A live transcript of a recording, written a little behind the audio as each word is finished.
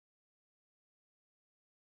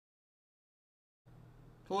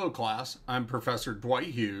Hello class, I'm Professor Dwight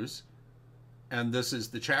Hughes, and this is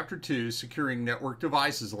the Chapter 2 Securing Network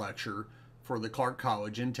Devices lecture for the Clark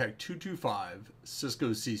College NTEC 225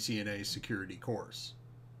 Cisco CCNA Security course.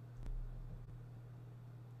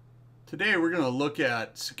 Today we're going to look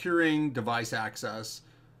at securing device access,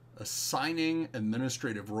 assigning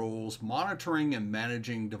administrative roles, monitoring and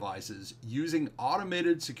managing devices, using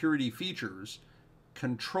automated security features,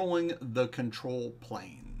 controlling the control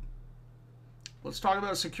plane. Let's talk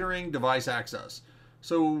about securing device access.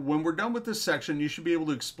 So when we're done with this section, you should be able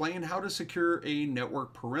to explain how to secure a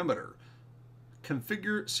network perimeter,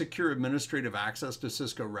 configure secure administrative access to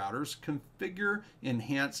Cisco routers, configure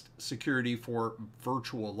enhanced security for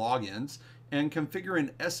virtual logins, and configure an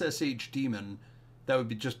SSH daemon. That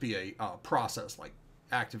would just be a process like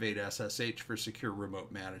activate SSH for secure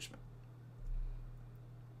remote management.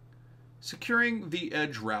 Securing the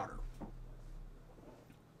edge router.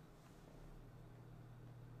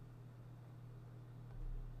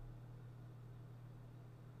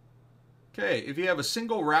 Okay, if you have a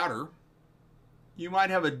single router, you might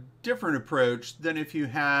have a different approach than if you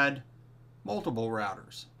had multiple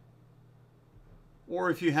routers. Or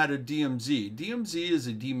if you had a DMZ. DMZ is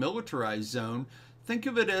a demilitarized zone. Think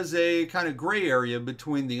of it as a kind of gray area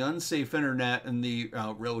between the unsafe internet and the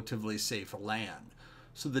relatively safe LAN.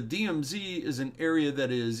 So the DMZ is an area that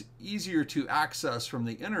is easier to access from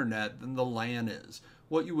the internet than the LAN is.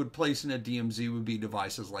 What you would place in a DMZ would be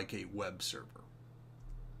devices like a web server.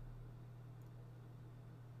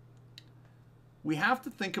 We have to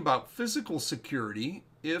think about physical security.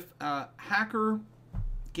 If a hacker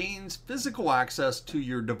gains physical access to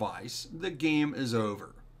your device, the game is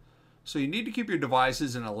over. So you need to keep your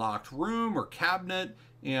devices in a locked room or cabinet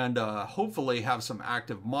and hopefully have some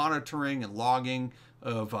active monitoring and logging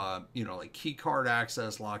of, like key card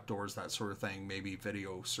access, locked doors, that sort of thing, maybe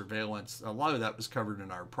video surveillance. A lot of that was covered in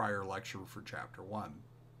our prior lecture for Chapter 1.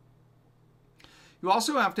 You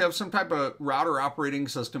also have to have some type of router operating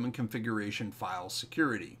system and configuration file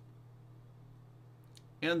security.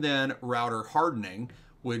 And then router hardening,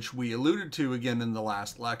 which we alluded to again in the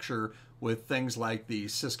last lecture with things like the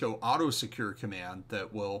Cisco Auto Secure command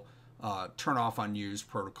that will turn off unused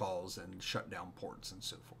protocols and shut down ports and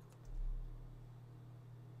so forth.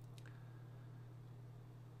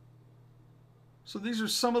 So these are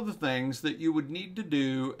some of the things that you would need to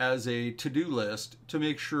do as a to-do list to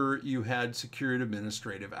make sure you had secured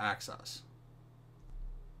administrative access.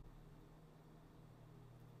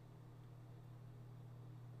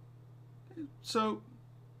 So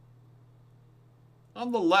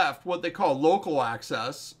on the left, what they call local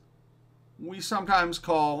access, we sometimes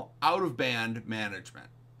call out-of-band management,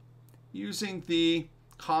 using the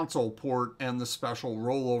console port and the special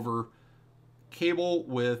rollover cable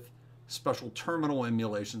with special terminal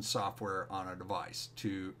emulation software on a device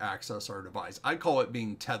to access our device. I call it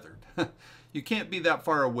being tethered. You can't be that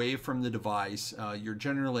far away from the device. You're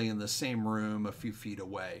generally in the same room a few feet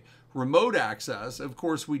away. Remote access, of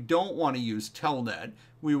course, we don't want to use Telnet.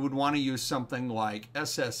 We would want to use something like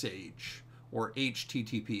SSH or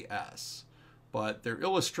HTTPS. But their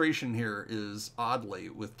illustration here is oddly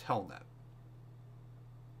with Telnet.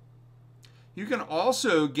 You can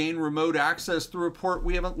also gain remote access through a port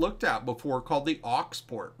we haven't looked at before called the aux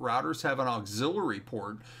port. Routers have an auxiliary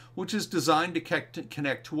port, which is designed to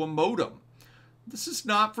connect to a modem. This is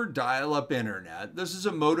not for dial-up internet. This is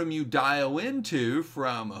a modem you dial into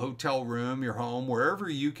from a hotel room, your home, wherever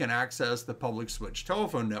you can access the public switch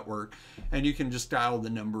telephone network, and you can just dial the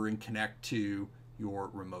number and connect to your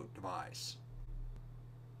remote device.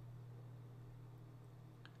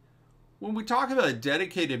 When we talk about a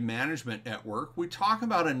dedicated management network, we talk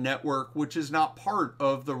about a network which is not part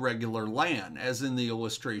of the regular LAN. As in the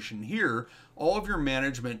illustration here, all of your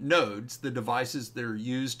management nodes, the devices that are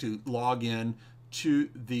used to log in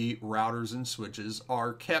to the routers and switches,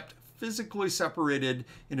 are kept physically separated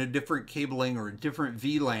in a different cabling or a different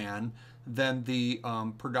VLAN than the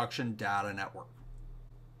production data network.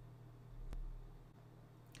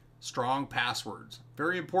 Strong passwords.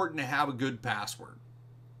 Very important to have a good password.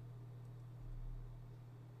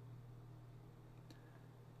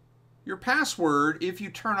 Your password, if you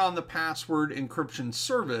turn on the password encryption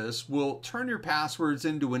service, will turn your passwords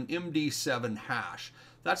into an MD7 hash.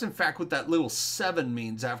 That's in fact what that little 7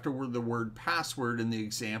 means after the word password in the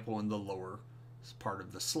example in the lower part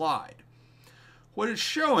of the slide. What it's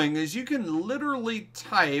showing is you can literally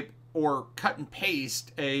type or cut and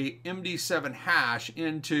paste a MD7 hash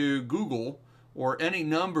into Google or any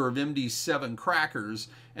number of MD7 crackers,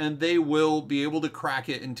 and they will be able to crack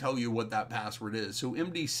it and tell you what that password is. So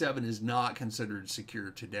MD7 is not considered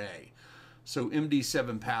secure today. So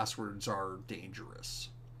MD7 passwords are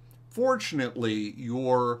dangerous. Fortunately,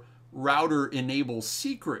 your router enable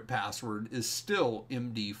secret password is still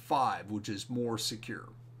MD5, which is more secure.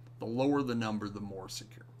 The lower the number, the more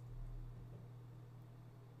secure.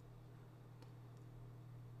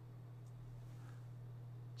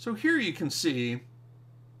 So here you can see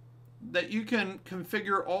that you can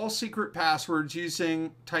configure all secret passwords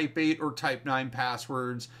using type 8 or type 9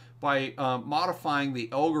 passwords by modifying the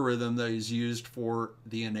algorithm that is used for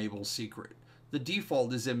the enable secret. The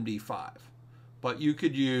default is MD5, but you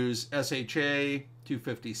could use SHA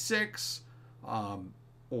 256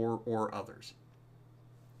 or others.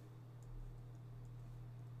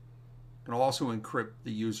 You can also encrypt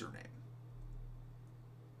the username.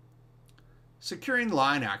 Securing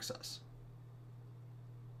line access.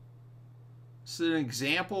 This is an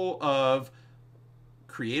example of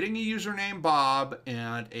creating a username Bob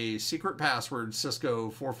and a secret password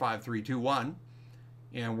Cisco 45321,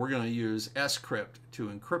 and we're going to use scrypt to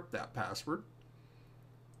encrypt that password.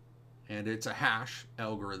 And it's a hash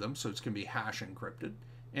algorithm, so it's going to be hash encrypted.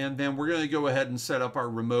 And then we're going to go ahead and set up our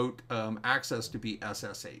remote access to be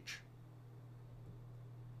SSH.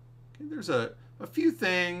 Okay, there's a few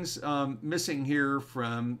things missing here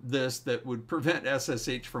from this that would prevent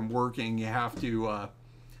SSH from working. You have to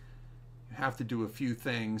do a few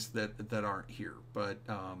things that aren't here, but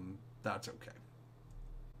that's okay.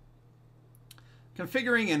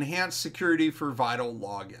 Configuring enhanced security for virtual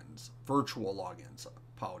logins,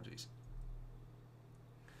 apologies.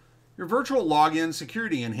 Your virtual login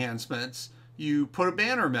security enhancements, you put a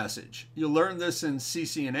banner message. You'll learn this in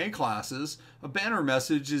CCNA classes. A banner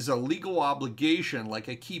message is a legal obligation, like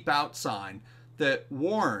a keep out sign, that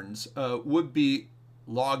warns would-be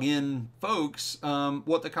login folks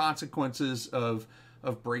what the consequences of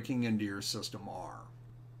breaking into your system are.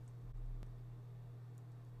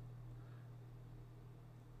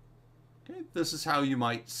 Okay, this is how you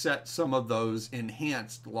might set some of those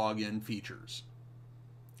enhanced login features.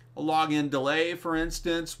 A login delay, for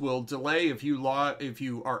instance, will delay if you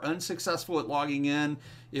are unsuccessful at logging in.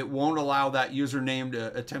 It won't allow that username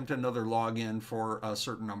to attempt another login for a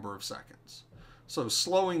certain number of seconds. So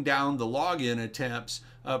slowing down the login attempts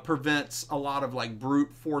prevents a lot of like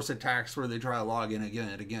brute force attacks where they try to log in again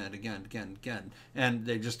and again and again and again and again, and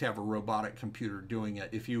they just have a robotic computer doing it.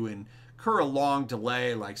 If you incur a long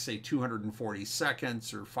delay, like say 240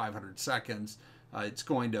 seconds or 500 seconds, it's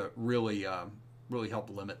going to really help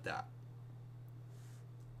limit that.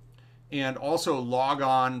 And also logging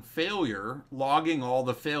all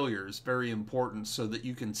the failures, very important, so that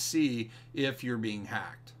you can see if you're being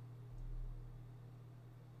hacked.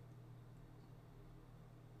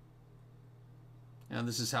 And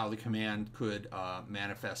this is how the command could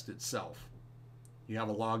manifest itself. You have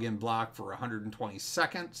a login block for 120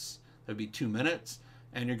 seconds, that'd be 2 minutes,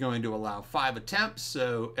 and you're going to allow 5 attempts,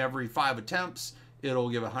 so every 5 attempts, it'll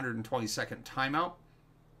give a 120-second timeout.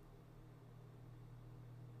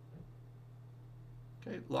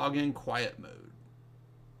 Okay, login quiet mode.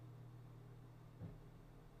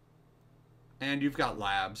 And you've got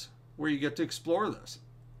labs where you get to explore this.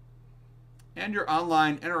 And your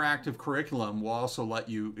online interactive curriculum will also let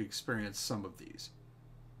you experience some of these.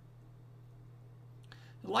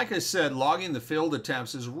 Like I said, logging the failed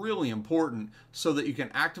attempts is really important so that you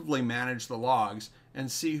can actively manage the logs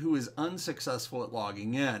and see who is unsuccessful at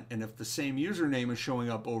logging in. And if the same username is showing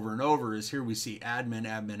up over and over, as here we see admin,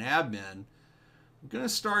 admin, admin, I'm going to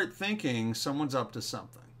start thinking someone's up to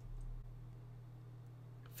something.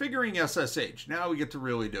 Figuring SSH. Now we get to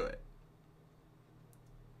really do it.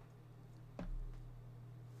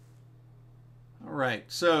 All right,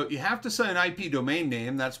 so you have to set an IP domain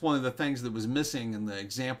name. That's one of the things that was missing in the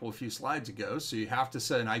example a few slides ago. So you have to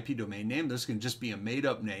set an IP domain name. This can just be a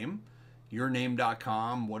made-up name,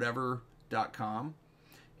 yourname.com, whatever.com.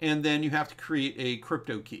 And then you have to create a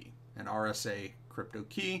crypto key, an RSA crypto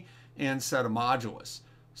key, and set a modulus.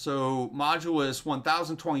 So modulus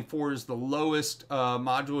 1024 is the lowest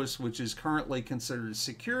modulus, which is currently considered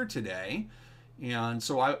secure today. And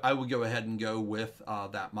so I would go ahead and go with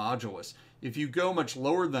that modulus. If you go much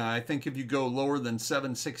lower than, I think if you go lower than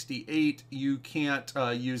 768, you can't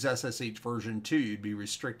use SSH version 2. You'd be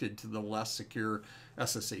restricted to the less secure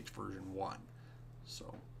SSH version 1.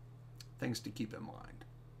 So things to keep in mind.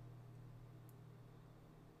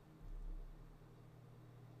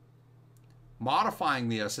 Modifying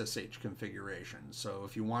the SSH configuration. So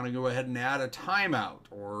if you want to go ahead and add a timeout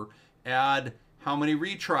or add how many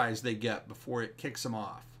retries they get before it kicks them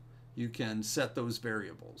off, you can set those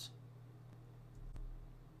variables.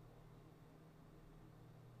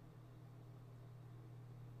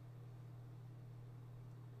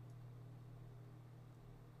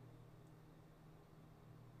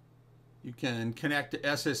 You can connect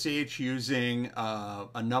to SSH using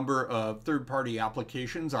a number of third-party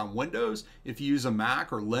applications on Windows. If you use a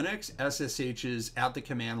Mac or Linux, SSH is at the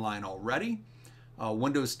command line already.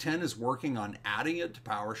 Windows 10 is working on adding it to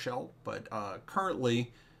PowerShell, but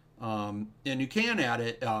currently, and you can add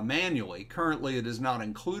it manually. Currently, it is not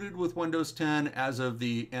included with Windows 10 as of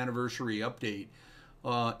the anniversary update.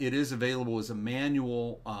 It is available as a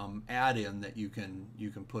manual add-in that you can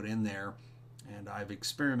put in there. And I've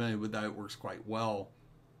experimented with that. It works quite well.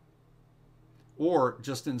 Or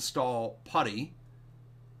just install PuTTY,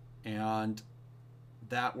 and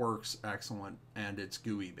that works excellent, and it's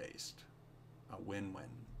GUI based. A win-win.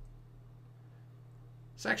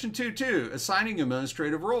 Section 2.2, assigning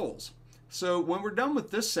administrative roles. So when we're done with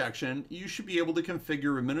this section, you should be able to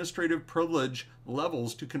configure administrative privilege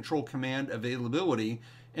levels to control command availability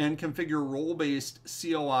and configure role-based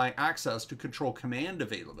CLI access to control command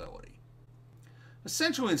availability.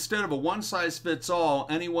 Essentially, instead of a one-size-fits-all,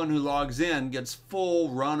 anyone who logs in gets full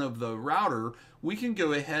run of the router, we can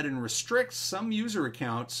go ahead and restrict some user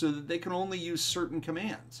accounts so that they can only use certain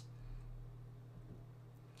commands.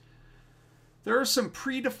 There are some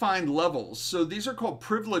predefined levels. So these are called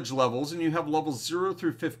privilege levels, and you have levels 0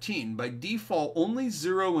 through 15. By default, only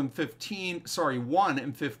 1 and 15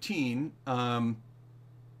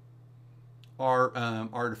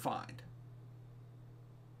 are defined.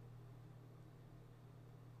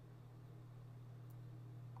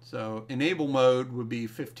 So enable mode would be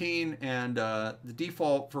 15, and the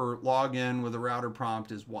default for login with a router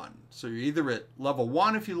prompt is 1. So you're either at level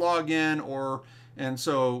 1 if you log in, and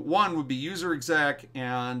so 1 would be user exec,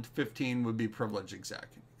 and 15 would be privilege exec.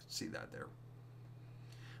 You can see that there.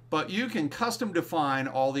 But you can custom define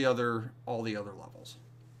all the other levels.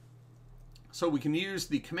 So we can use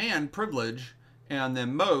the command privilege and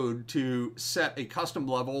then mode to set a custom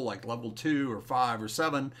level like level 2 or 5 or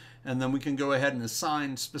 7, and then we can go ahead and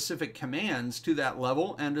assign specific commands to that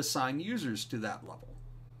level and assign users to that level.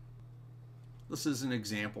 This is an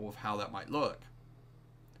example of how that might look.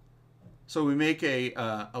 So we make a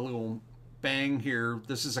little bang here.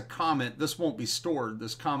 This is a comment. This won't be stored.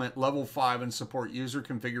 This comment, level 5 and support user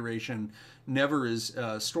configuration, never is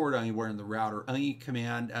stored anywhere in the router. Any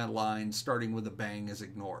command line starting with a bang is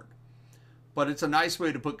ignored. But it's a nice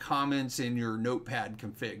way to put comments in your Notepad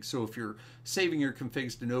config. So if you're saving your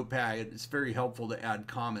configs to Notepad, it's very helpful to add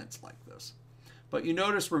comments like this. But you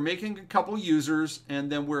notice we're making a couple users,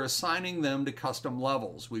 and then we're assigning them to custom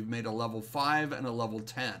levels. We've made a level 5 and a level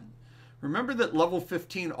 10. Remember that level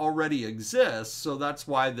 15 already exists, so that's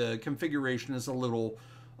why the configuration is a little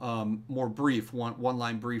more brief, one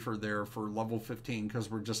line briefer there for level 15,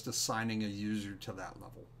 because we're just assigning a user to that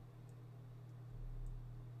level.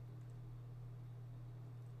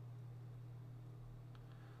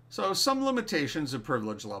 So some limitations of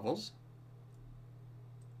privilege levels.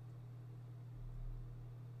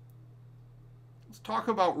 Let's talk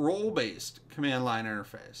about role-based command line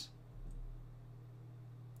interface.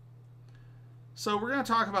 So we're going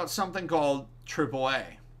to talk about something called AAA,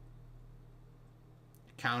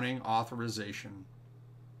 accounting authorization.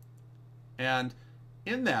 And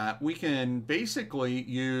in that, we can basically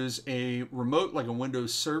use a remote, like a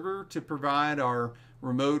Windows server, to provide our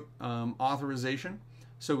remote authorization.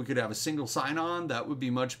 So we could have a single sign-on. That would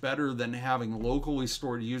be much better than having locally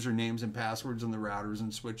stored usernames and passwords in the routers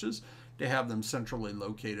and switches, to have them centrally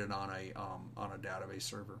located on a database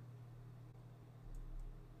server.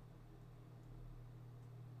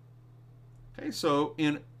 Okay, so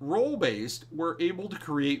in role-based, we're able to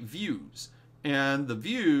create views, and the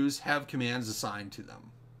views have commands assigned to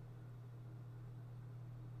them.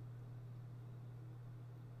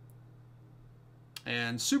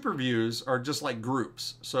 And super views are just like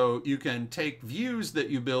groups. So you can take views that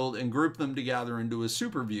you build and group them together into a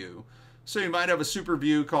super view. So you might have a super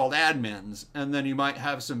view called admins, and then you might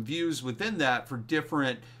have some views within that for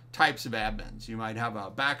different types of admins. You might have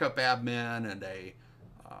a backup admin and a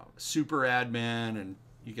super admin, and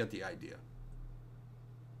you get the idea.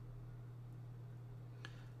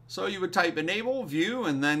 So you would type enable view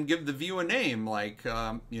and then give the view a name like,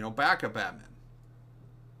 backup admin.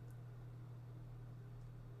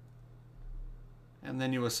 And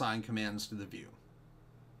then you assign commands to the view.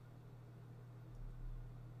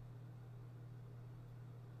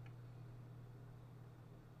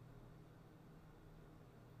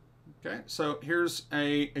 Okay, so here's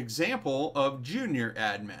an example of junior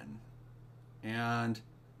admin. And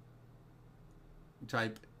you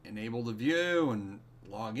type enable the view and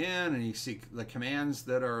log in, and you see the commands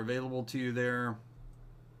that are available to you there.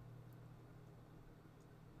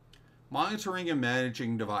 Monitoring and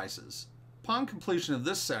managing devices. Upon completion of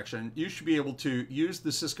this section, you should be able to use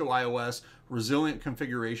the Cisco IOS resilient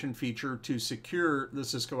configuration feature to secure the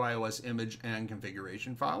Cisco IOS image and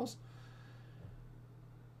configuration files.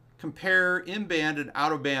 Compare in-band and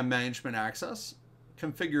out-of-band management access.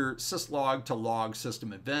 Configure syslog to log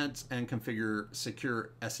system events, and configure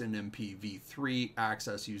secure SNMP v3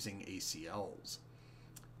 access using ACLs.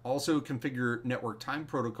 Also configure network time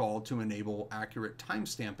protocol to enable accurate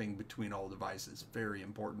timestamping between all devices. Very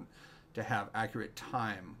important to have accurate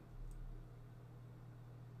time.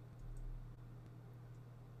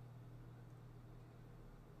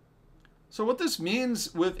 So what this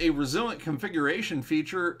means with a resilient configuration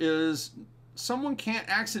feature is someone can't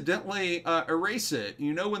accidentally erase it.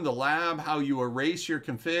 You know in the lab how you erase your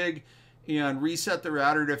config and reset the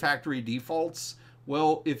router to factory defaults?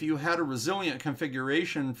 Well, if you had a resilient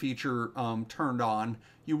configuration feature turned on,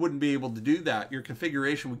 you wouldn't be able to do that. Your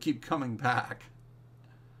configuration would keep coming back.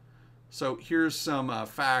 So here's some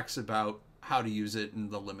facts about how to use it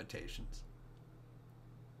and the limitations.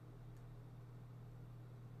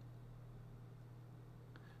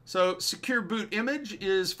 So secure boot image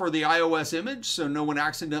is for the iOS image, so no one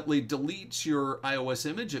accidentally deletes your iOS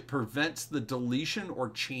image. It prevents the deletion or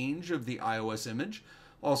change of the iOS image.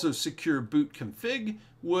 Also, secure boot config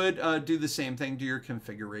would do the same thing to your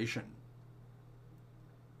configuration.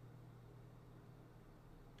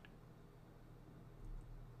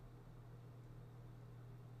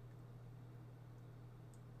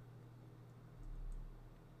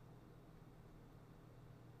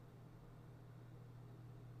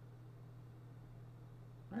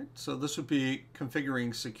 Right, so this would be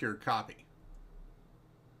configuring secure copy.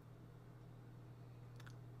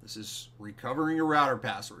 This is recovering a router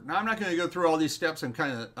password. Now I'm not going to go through all these steps. I'm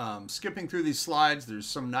kind of skipping through these slides. There's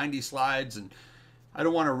some 90 slides, and I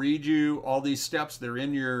don't want to read you all these steps. They're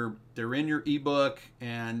in your ebook,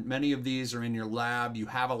 and many of these are in your lab. You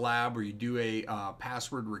have a lab where you do a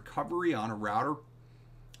password recovery on a router,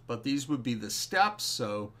 but these would be the steps.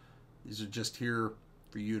 So these are just here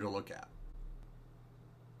for you to look at.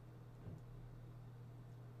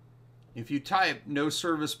 If you type no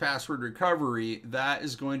service password recovery, that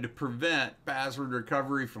is going to prevent password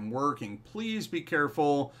recovery from working. Please be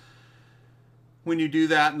careful when you do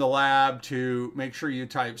that in the lab to make sure you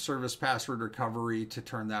type service password recovery to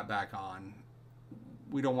turn that back on.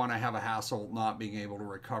 We don't want to have a hassle not being able to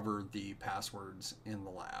recover the passwords in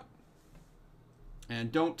the lab.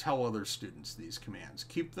 And don't tell other students these commands.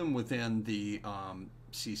 Keep them within the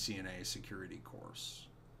CCNA Security course.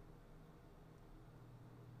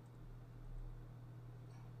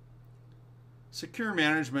 Secure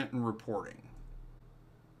management and reporting.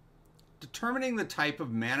 Determining the type of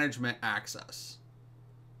management access.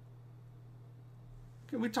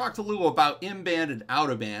 Okay, we talked a little about in-band and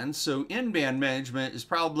out-of-band. So in-band management is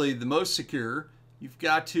probably the most secure. You've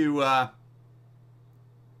got to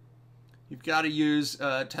use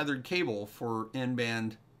tethered cable for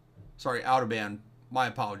out-of-band. My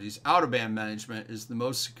apologies. Out-of-band management is the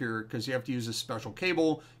most secure because you have to use a special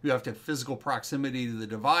cable. You have to have physical proximity to the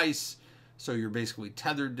device. So you're basically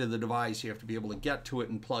tethered to the device. You have to be able to get to it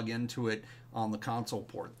and plug into it on the console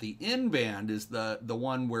port. The in-band is the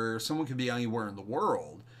one where someone can be anywhere in the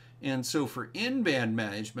world. And so for in-band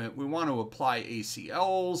management, we want to apply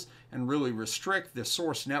ACLs and really restrict the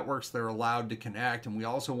source networks that are allowed to connect. And we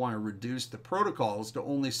also want to reduce the protocols to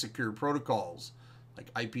only secure protocols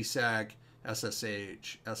like IPsec,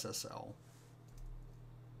 SSH, SSL.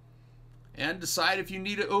 And decide if you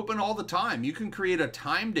need it open all the time. You can create a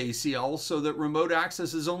timed ACL so that remote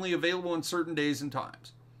access is only available on certain days and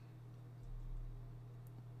times.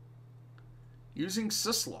 Using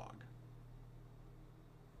syslog.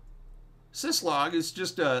 Syslog is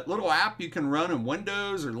just a little app you can run in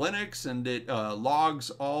Windows or Linux, and it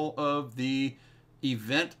logs all of the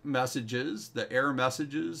event messages, the error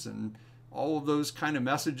messages, and all of those kind of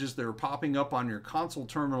messages that are popping up on your console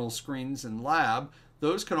terminal screens in lab.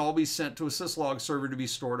 Those can all be sent to a syslog server to be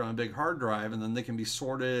stored on a big hard drive, and then they can be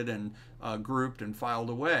sorted and grouped and filed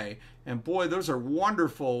away. And boy, those are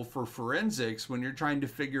wonderful for forensics when you're trying to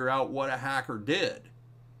figure out what a hacker did.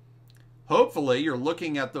 Hopefully, you're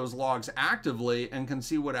looking at those logs actively and can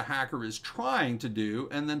see what a hacker is trying to do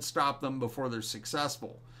and then stop them before they're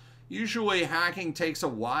successful. Usually, hacking takes a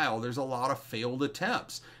while. There's a lot of failed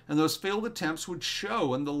attempts, and those failed attempts would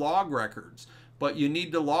show in the log records. But you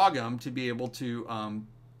need to log them to be able to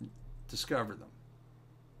discover them.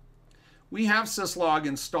 We have syslog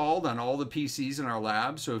installed on all the PCs in our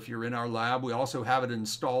lab. So if you're in our lab, we also have it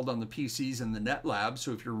installed on the PCs in the net lab.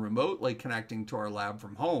 So if you're remotely connecting to our lab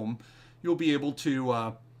from home, you'll be able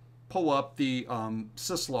to pull up the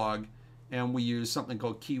syslog and we use something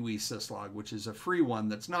called Kiwi Syslog, which is a free one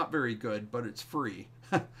that's not very good, but it's free.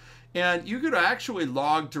 And you could actually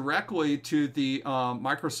log directly to the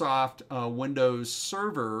Microsoft Windows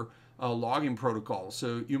Server logging protocol.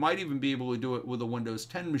 So you might even be able to do it with a Windows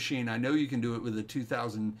 10 machine. I know you can do it with a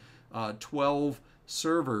 2012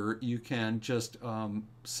 server. You can just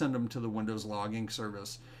send them to the Windows logging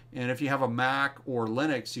service. And if you have a Mac or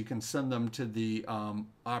Linux, you can send them to the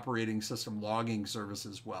operating system logging service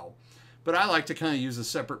as well. But I like to kind of use a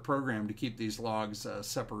separate program to keep these logs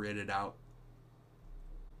separated out.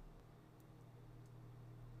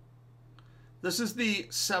 This is the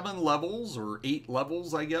 7 levels or 8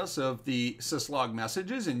 levels, I guess, of the syslog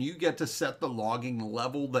messages, and you get to set the logging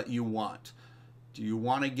level that you want. Do you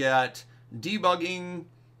want to get debugging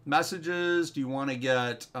messages? Do you want to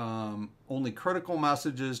get only critical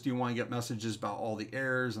messages? Do you want to get messages about all the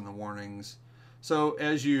errors and the warnings? So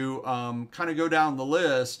as you kind of go down the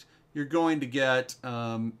list, you're going to get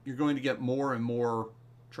more and more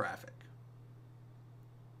traffic.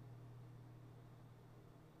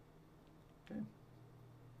 Okay.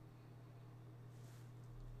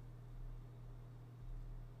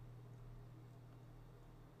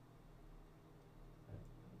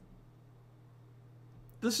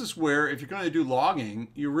 This is where, if you're going to do logging,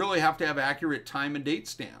 you really have to have accurate time and date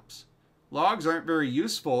stamps. Logs aren't very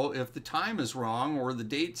useful if the time is wrong or the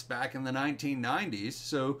date's back in the 1990s,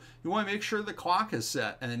 so you want to make sure the clock is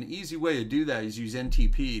set. And an easy way to do that is use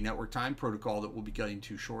NTP, Network Time Protocol, that we'll be getting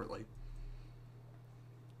to shortly.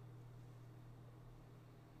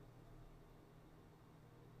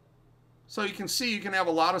 So you can see you can have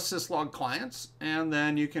a lot of syslog clients, and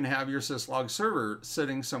then you can have your syslog server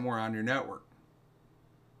sitting somewhere on your network.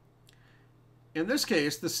 In this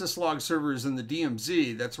case, the syslog server is in the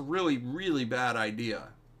DMZ. That's a really, really bad idea.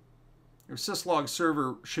 Your syslog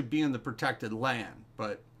server should be in the protected LAN,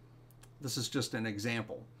 but this is just an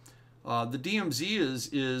example. The DMZ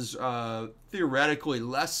is theoretically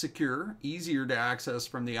less secure, easier to access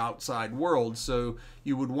from the outside world, so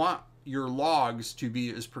you would want your logs to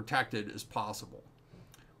be as protected as possible.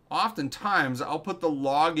 Oftentimes, I'll put the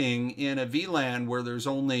logging in a VLAN where there's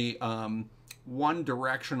only one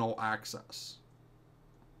directional access.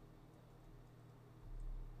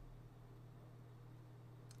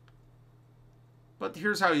 But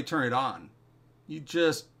here's how you turn it on. You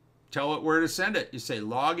just tell it where to send it. You say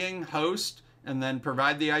logging host, and then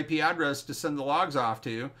provide the IP address to send the logs off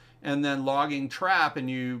to, and then logging trap, and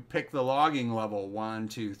you pick the logging level 1,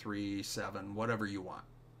 2, 3, 7, whatever you want.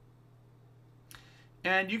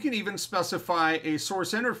 And you can even specify a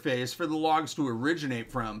source interface for the logs to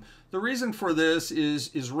originate from. The reason for this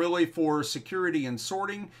is really for security and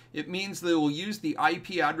sorting. It means they will use the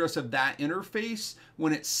IP address of that interface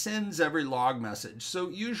when it sends every log message. So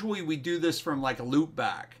usually we do this from like a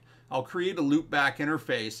loopback. I'll create a loopback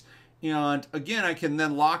interface, and again, I can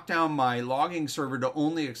then lock down my logging server to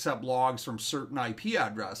only accept logs from certain IP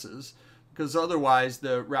addresses, because otherwise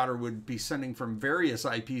the router would be sending from various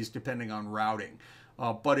IPs depending on routing.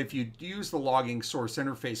 But if you use the logging source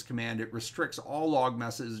interface command, it restricts all log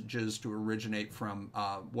messages to originate from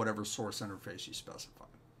whatever source interface you specify.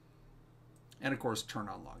 And of course, turn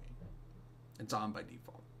on logging. It's on by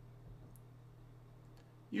default.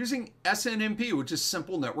 Using SNMP, which is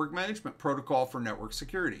Simple Network Management Protocol for Network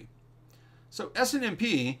Security. So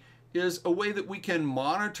SNMP is a way that we can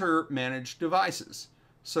monitor managed devices.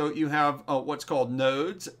 So you have what's called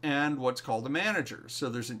nodes and what's called a manager. So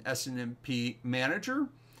there's an SNMP manager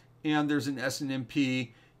and there's an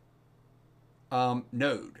SNMP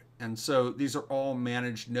node. And so these are all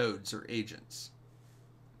managed nodes or agents.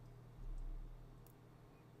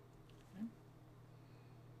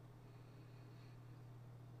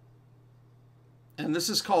 And this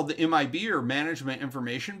is called the MIB, or Management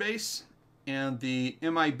Information Base. And the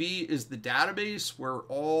MIB is the database where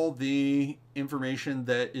all the information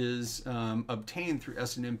that is obtained through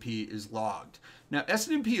SNMP is logged. Now,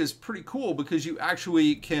 SNMP is pretty cool because you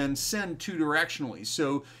actually can send two-directionally.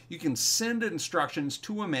 So you can send instructions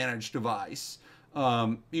to a managed device,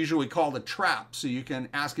 usually called a trap. So you can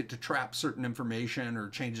ask it to trap certain information or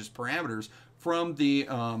change its parameters from the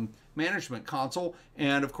management console.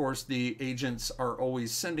 And of course, the agents are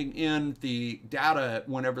always sending in the data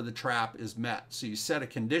whenever the trap is met. So you set a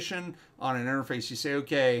condition on an interface. You say,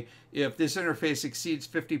 okay, if this interface exceeds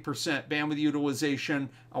 50% bandwidth utilization,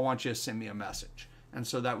 I want you to send me a message. And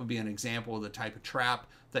so that would be an example of the type of trap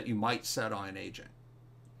that you might set on an agent.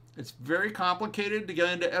 It's very complicated to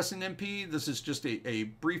get into SNMP. This is just a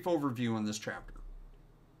brief overview in this chapter.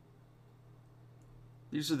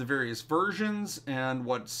 These are the various versions and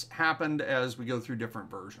what's happened as we go through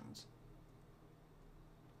different versions.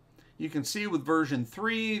 You can see with version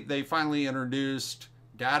 3, they finally introduced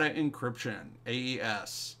data encryption,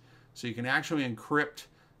 AES. So you can actually encrypt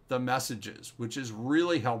the messages, which is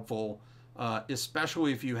really helpful,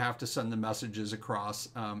 especially if you have to send the messages across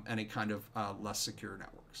any kind of less secure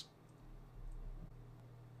networks.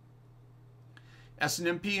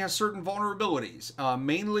 SNMP has certain vulnerabilities.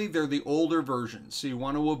 Mainly, they're the older versions, so you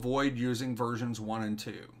want to avoid using versions 1 and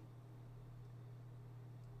 2.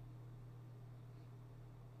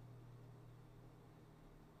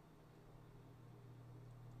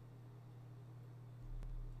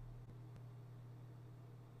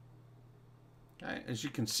 Okay, as you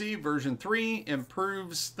can see, version 3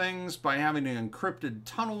 improves things by having an encrypted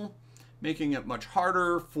tunnel, making it much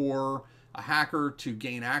harder for a hacker to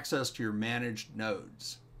gain access to your managed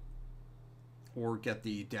nodes or get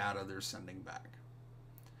the data they're sending back.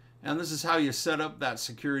 And this is how you set up that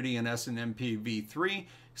security in SNMP v3.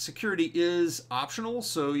 Security is optional,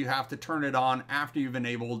 so you have to turn it on after you've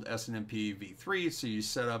enabled SNMP v3. So you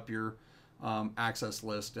set up your access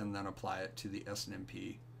list and then apply it to the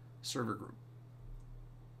SNMP server group.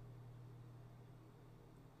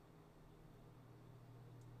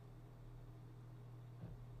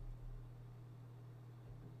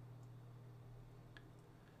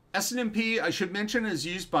 SNMP, I should mention, is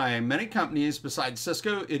used by many companies besides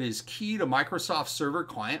Cisco. It is key to Microsoft Server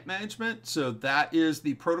client management. So that is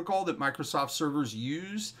the protocol that Microsoft servers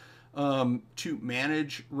use to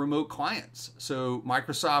manage remote clients. So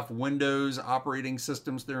Microsoft Windows operating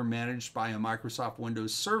systems that are managed by a Microsoft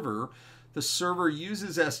Windows server. The server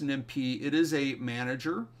uses SNMP. It is a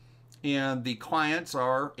manager, and the clients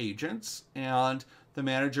are agents, and the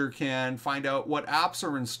manager can find out what apps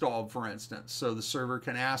are installed, for instance. So the server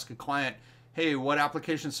can ask a client, hey, what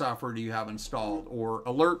application software do you have installed? Or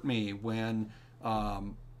alert me when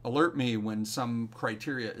some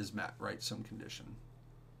criteria is met, right? Some condition.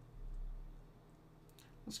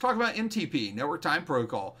 Let's talk about NTP, Network Time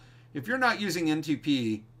Protocol. If you're not using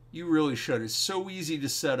NTP, you really should. It's so easy to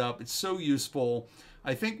set up. It's so useful.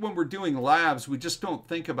 I think when we're doing labs, we just don't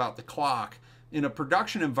think about the clock. In a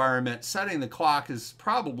production environment, setting the clock is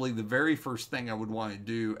probably the very first thing I would want to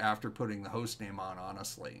do after putting the host name on,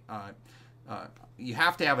 honestly. You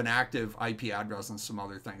have to have an active IP address and some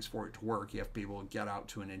other things for it to work. You have to be able to get out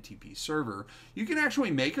to an NTP server. You can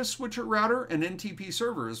actually make a switcher router an NTP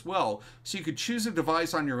server as well. So you could choose a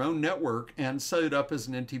device on your own network and set it up as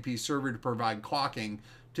an NTP server to provide clocking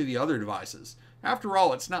to the other devices. After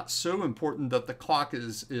all, it's not so important that the clock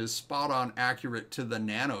is spot on accurate to the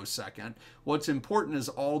nanosecond. What's important is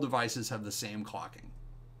all devices have the same clocking.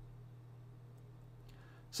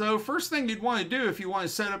 So first thing you'd want to do if you want to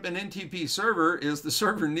set up an NTP server is the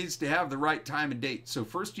server needs to have the right time and date. So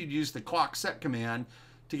first you'd use the clock set command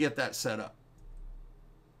to get that set up.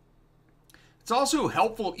 It's also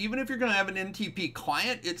helpful, even if you're going to have an NTP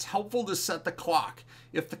client, it's helpful to set the clock.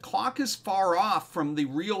 If the clock is far off from the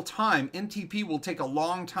real time, NTP will take a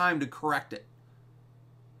long time to correct it.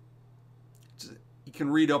 You can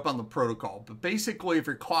read up on the protocol, but basically if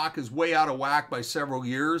your clock is way out of whack by several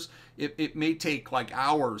years, it may take like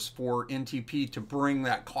hours for NTP to bring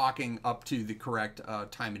that clocking up to the correct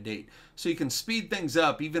time and date. So you can speed things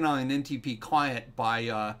up even on an NTP client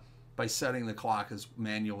by setting the clock as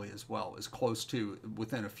manually as well, as close to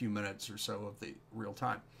within a few minutes or so of the real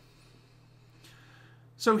time.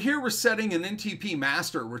 So here we're setting an NTP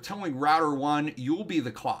master. We're telling router 1, you'll be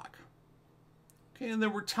the clock. Okay, and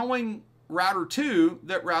then we're telling router 2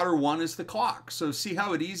 that router 1 is the clock. So see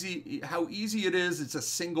how easy it is. It's a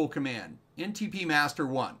single command, NTP master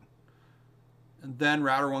 1. And then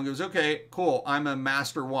router 1 goes, okay, cool, I'm a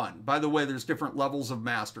master 1. By the way, there's different levels of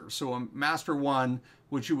master. So a master 1,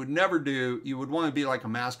 which you would never do, you would want to be like a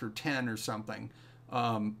master 10 or something.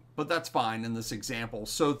 But that's fine in this example.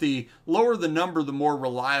 So the lower the number, the more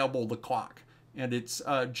reliable the clock. And it's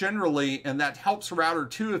generally, and that helps router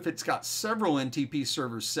 2 if it's got several NTP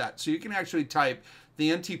servers set. So you can actually type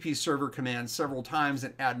the NTP server command several times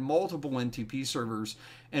and add multiple NTP servers,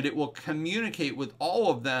 and it will communicate with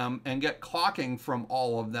all of them and get clocking from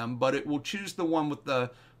all of them, but it will choose the one with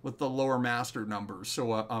the lower master numbers.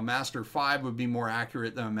 So a master 5 would be more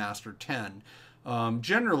accurate than a master 10.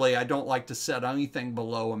 Generally, I don't like to set anything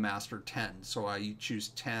below a master 10, so I choose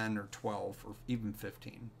 10 or 12 or even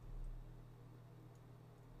 15.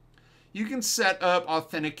 You can set up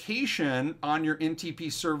authentication on your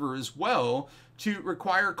NTP server as well to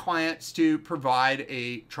require clients to provide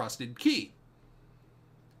a trusted key.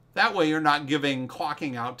 That way you're not giving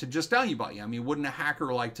clocking out to just anybody. I mean, wouldn't a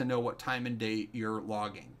hacker like to know what time and date you're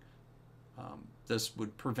logging? This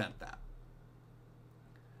would prevent that.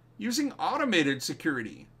 Using automated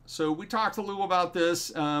security. So we talked a little about this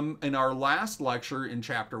in our last lecture in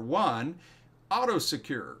Chapter 1,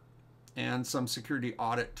 AutoSecure, and some security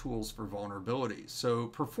audit tools for vulnerabilities. So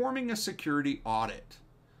performing a security audit.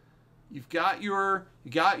 You got your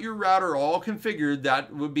router all configured.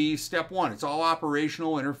 That would be step one. It's all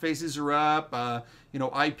operational. Interfaces are up.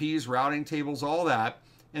 IPs, routing tables, all that.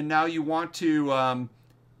 And now you want to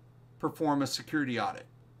perform a security audit.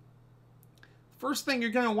 First thing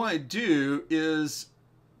you're going to want to do is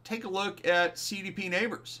take a look at CDP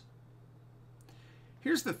neighbors.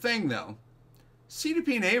 Here's the thing, though.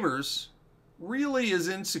 CDP neighbors really is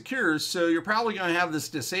insecure, so you're probably going to have this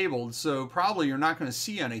disabled, so probably you're not going to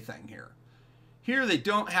see anything here. Here they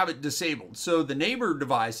don't have it disabled, so the neighbor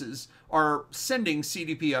devices are sending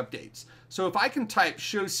CDP updates. So if I can type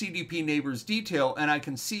show CDP neighbors detail and I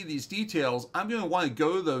can see these details, I'm going to want to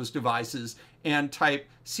go to those devices and type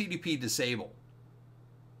CDP disable.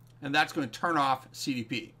 And that's going to turn off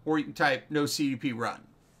CDP. Or you can type no CDP run.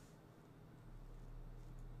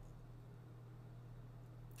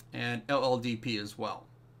 And LLDP as well.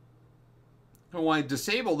 I want to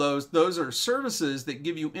disable those. Those are services that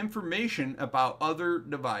give you information about other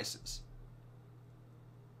devices.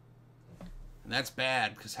 And that's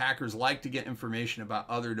bad because hackers like to get information about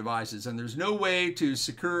other devices, and there's no way to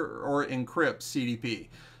secure or encrypt CDP.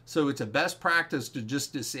 So it's a best practice to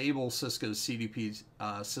just disable Cisco's CDP's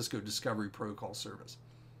Cisco Discovery Protocol service.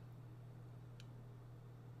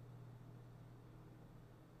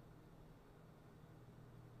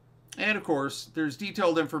 And of course, there's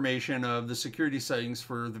detailed information of the security settings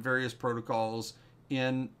for the various protocols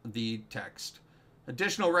in the text.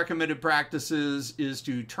 Additional recommended practices is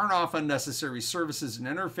to turn off unnecessary services and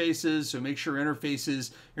interfaces. So make sure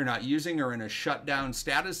interfaces you're not using are in a shutdown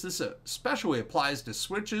status. This especially applies to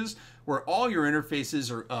switches where all your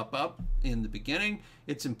interfaces are up in the beginning.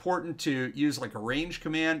 It's important to use like a range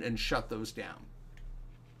command and shut those down.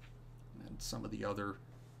 And some of the other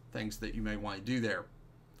things that you may want to do there.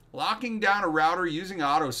 Locking down a router using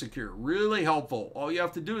AutoSecure, really helpful. All you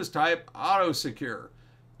have to do is type AutoSecure,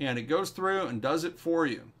 and it goes through and does it for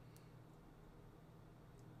you.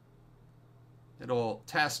 It'll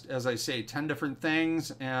test, as I say, 10 different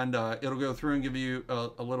things, and it'll go through and give you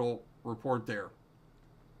a little report there.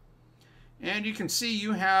 And you can see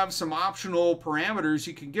you have some optional parameters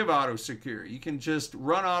you can give AutoSecure. You can just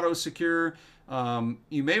run AutoSecure.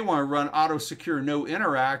 You may want to run AutoSecure no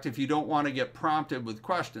interact if you don't want to get prompted with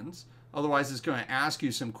questions. Otherwise, it's going to ask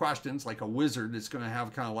you some questions like a wizard. It's going to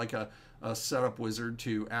have kind of like a setup wizard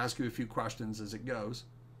to ask you a few questions as it goes.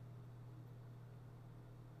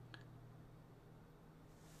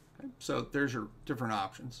 Okay, so there's your different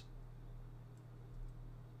options.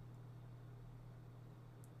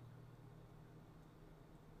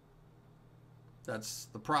 That's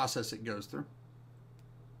the process it goes through.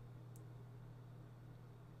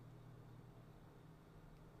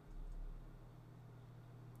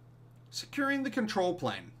 Securing the control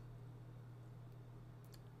plane.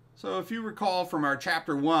 So if you recall from our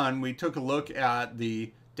Chapter 1, we took a look at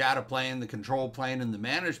the data plane, the control plane, and the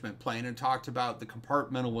management plane and talked about the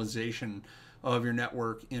compartmentalization of your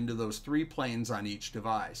network into those three planes on each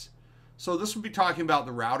device. So this will be talking about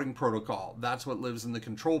the routing protocol. That's what lives in the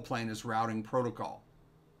control plane is routing protocol.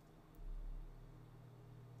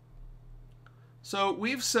 So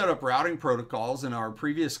we've set up routing protocols in our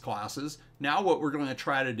previous classes. Now what we're going to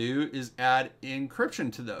try to do is add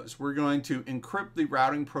encryption to those. We're going to encrypt the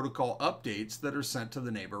routing protocol updates that are sent to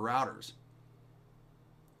the neighbor routers.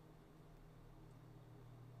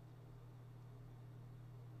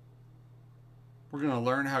 We're going to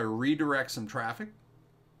learn how to redirect some traffic.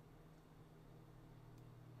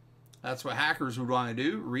 That's what hackers would want to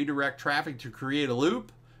do, redirect traffic to create a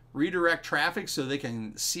loop, redirect traffic so they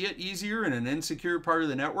can see it easier in an insecure part of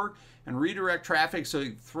the network, and redirect traffic so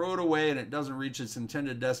you throw it away and it doesn't reach its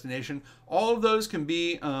intended destination. All of those can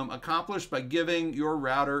be accomplished by giving your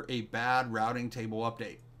router a bad routing table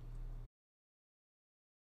update.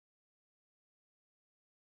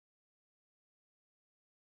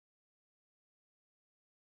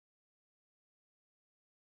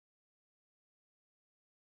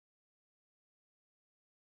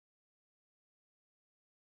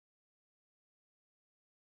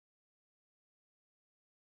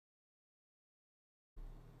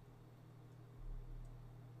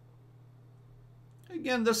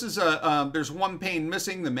 Again, this is there's one pane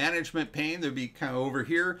missing, the management pane. They'll be kind of over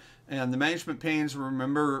here. And the management panes,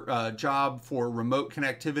 remember, job for remote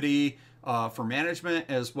connectivity for management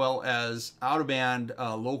as well as out-of-band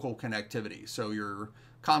local connectivity. So your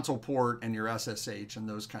console port and your SSH and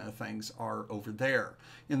those kind of things are over there.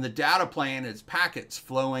 In the data plane, it's packets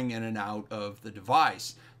flowing in and out of the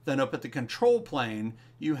device. Then up at the control plane,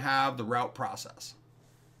 you have the route process.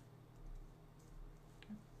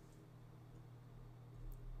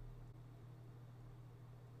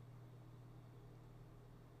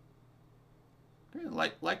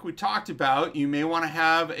 Like we talked about, you may want to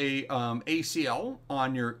have a ACL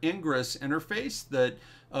on your ingress interface that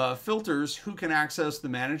filters who can access the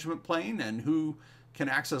management plane and who can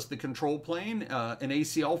access the control plane. An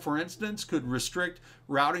ACL, for instance, could restrict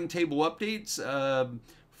routing table updates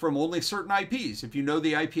from only certain IPs. If you know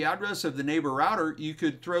the IP address of the neighbor router, you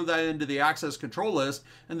could throw that into the access control list,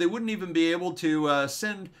 and they wouldn't even be able to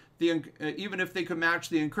send even if they could match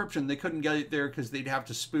the encryption, they couldn't get it there because they'd have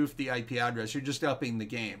to spoof the IP address. You're just upping the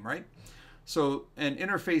game, right? So an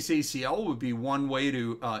interface ACL would be one way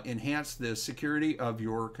to enhance the security of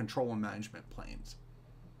your control and management planes.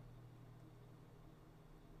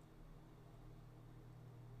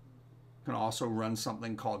 You can also run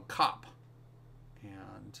something called COP,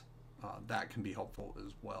 and that can be helpful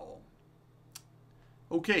as well.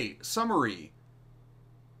 Okay, summary.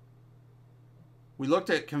 We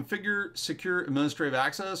looked at configure secure administrative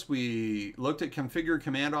access. We looked at configure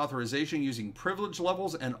command authorization using privilege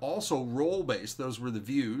levels and also role-based. Those were the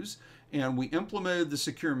views. And we implemented the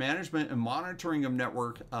secure management and monitoring of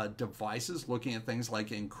network devices, looking at things like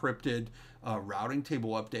encrypted routing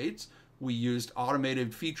table updates. We used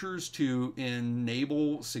automated features to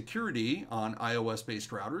enable security on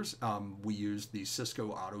iOS-based routers. We used the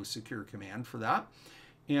Cisco Auto Secure command for that.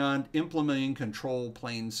 And implementing control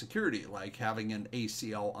plane security, like having an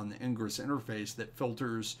ACL on the ingress interface that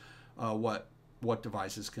filters what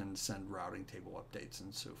devices can send routing table updates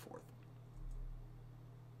and so forth.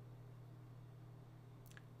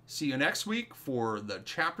 See you next week for the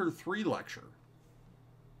Chapter 3 lecture.